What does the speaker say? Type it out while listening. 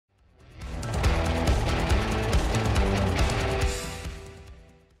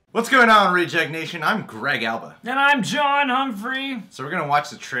What's going on, Reject Nation? I'm Greg Alba. And I'm John Humphrey. So we're going to watch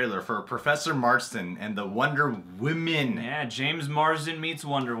the trailer for Professor Marston and the Wonder Women. Yeah, James Marsden meets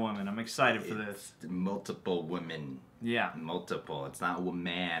Wonder Woman. I'm excited for this. Multiple women. Yeah. Multiple. It's not a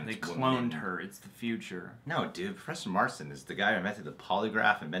man. They cloned women. her. It's the future. No, dude. Professor Marston is the guy who invented the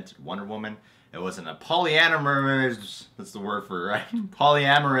polygraph, invented Wonder Woman. It wasn't a polyamorous, that's the word for it, right?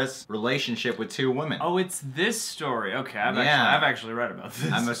 Polyamorous relationship with two women. Oh, it's this story. Okay, I've actually read about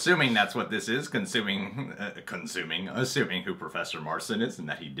this. I'm assuming that's what this is, assuming who Professor Marston is and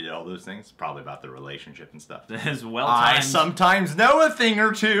that he did all those things. Probably about the relationship and stuff. As well timed. I sometimes know a thing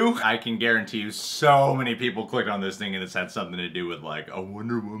or two. I can guarantee you so many people clicked on this thing and it's had something to do with like a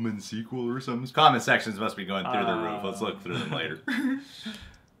Wonder Woman sequel or something. Comment sections must be going through the roof. Let's look through them later.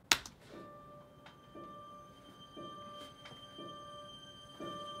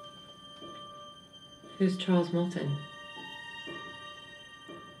 Who's Charles Moulton?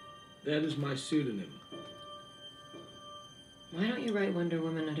 That is my pseudonym. Why don't you write Wonder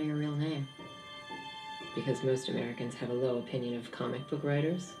Woman under your real name? Because most Americans have a low opinion of comic book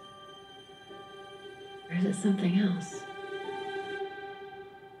writers? Or is it something else?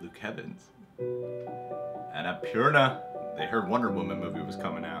 Luke Evans. And Purna. They heard Wonder Woman movie was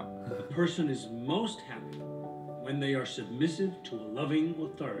coming out. A person is most happy when they are submissive to a loving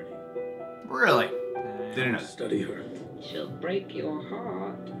authority. Really? Didn't know. Study her. She'll break your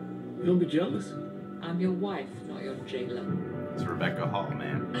heart. Don't be jealous. I'm your wife, not your jailer. It's Rebecca Hall,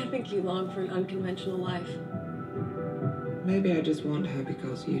 man. I think you long for an unconventional life. Maybe I just want her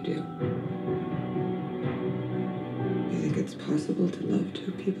because you do. You think it's possible to love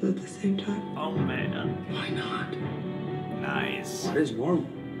two people at the same time? Oh, man. Why not? Nice. What is normal?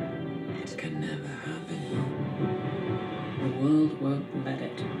 It can never happen. The world won't let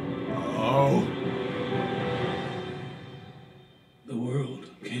it. Oh. The world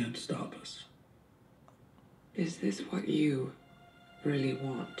can't stop us. Is this what you really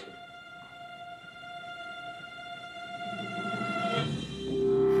want?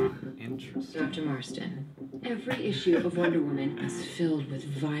 Interesting. Dr. Marston, every issue of Wonder Woman is filled with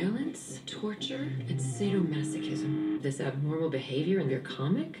violence, torture, and sadomasochism. This abnormal behavior in your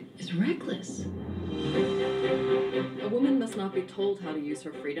comic is reckless. A woman must not be told how to use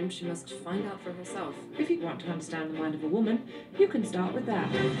her freedom. She must find out for herself. If you want to understand the mind of a woman, you can start with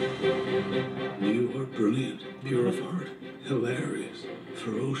that. You are brilliant, pure of heart, hilarious,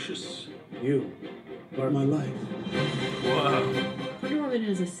 ferocious. You are my life. Whoa. Wonder Woman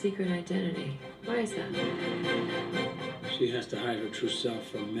has a secret identity. Why is that? She has to hide her true self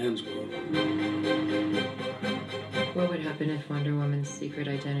from man's world. What would happen if Wonder Woman's secret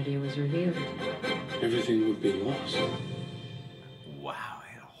identity was revealed? Everything would be lost. Wow,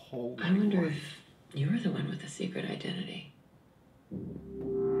 I had a whole I wonder if you're the one with the secret identity.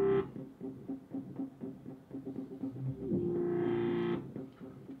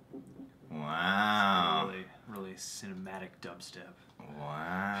 Wow. Really cinematic dubstep.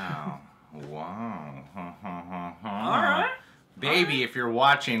 Wow. Wow. Alright. Baby, if you're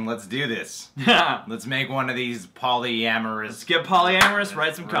watching, let's do this. Yeah. Let's make one of these polyamorous Let's get polyamorous,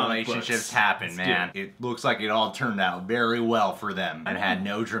 write some comic relationships books. happen, Let's man. do it. It looks like it all turned out very well for them and had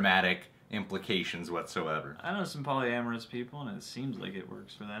no dramatic implications whatsoever. I know some polyamorous people, and it seems like it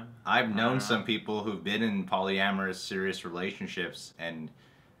works for them. I've known some people who've been in polyamorous serious relationships and,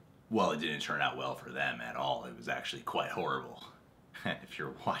 well, it didn't turn out well for them at all. It was actually quite horrible. If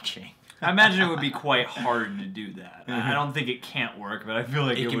you're watching. I imagine it would be quite hard to do that. I don't think it can't work, but I feel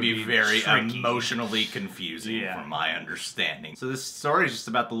like it can would be very tricky. emotionally confusing Yeah. from my understanding. So this story is just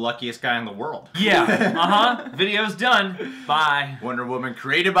about the luckiest guy in the world. Yeah, Video's done. Bye. Wonder Woman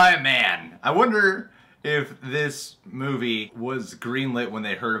created by a man. I wonder if this movie was greenlit when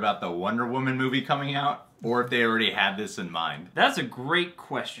they heard about the Wonder Woman movie coming out, or if they already had this in mind. That's a great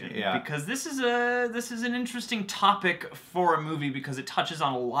question. Yeah. Because this is an interesting topic for a movie because it touches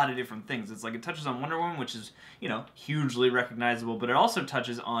on a lot of different things. It's like it touches on Wonder Woman, which is, you know, hugely recognizable, but it also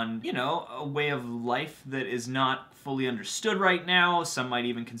touches on, you know, a way of life that is not fully understood right now. Some might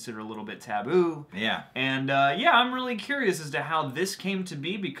even consider a little bit taboo. Yeah. And yeah, I'm really curious as to how this came to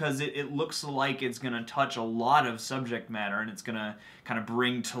be because it looks like it's going to touch a lot of subject matter and it's going to kind of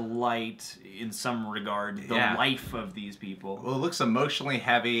bring to light, in some regard, the life of these people. Well, it looks emotionally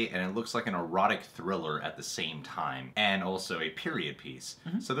heavy and it looks like an erotic thriller at the same time, and also a period piece.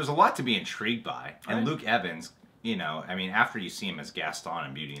 So there's a lot to be intrigued by. And Luke Evans, you know, I mean, after you see him as Gaston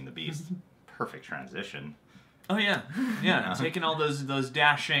in Beauty and the Beast, perfect transition. Oh yeah, yeah. Taking all those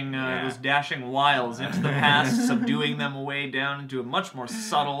dashing wiles into the past, subduing them away down into a much more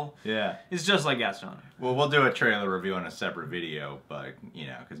subtle. Yeah. It's just like Gaston. Well, we'll do a trailer review on a separate video, but you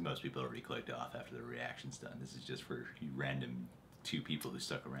know, because most people already clicked off after the reaction's done. This is just for you random 2 people who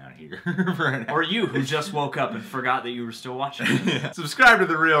stuck around here for an hour. Or you who just woke up and forgot that you were still watching. Yeah. Subscribe to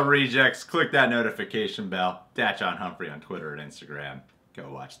The Real Rejects. Click that notification bell. Datch on Humphrey on Twitter and Instagram.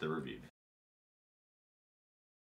 Go watch the review.